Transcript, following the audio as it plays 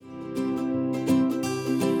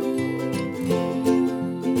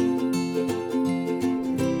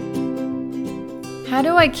How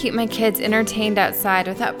do I keep my kids entertained outside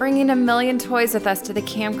without bringing a million toys with us to the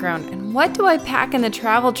campground? And what do I pack in the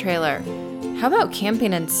travel trailer? How about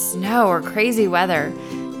camping in snow or crazy weather?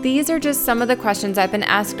 These are just some of the questions I've been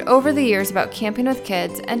asked over the years about camping with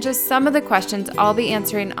kids, and just some of the questions I'll be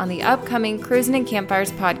answering on the upcoming Cruisin' and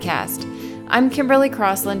Campfires podcast. I'm Kimberly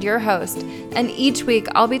Crossland, your host, and each week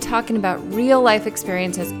I'll be talking about real-life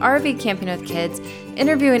experiences RV camping with kids,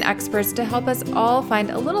 interviewing experts to help us all find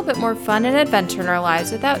a little bit more fun and adventure in our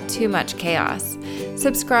lives without too much chaos.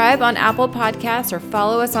 Subscribe on Apple Podcasts or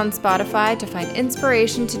follow us on Spotify to find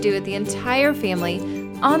inspiration to do with the entire family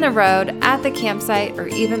on the road, at the campsite, or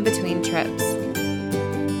even between trips.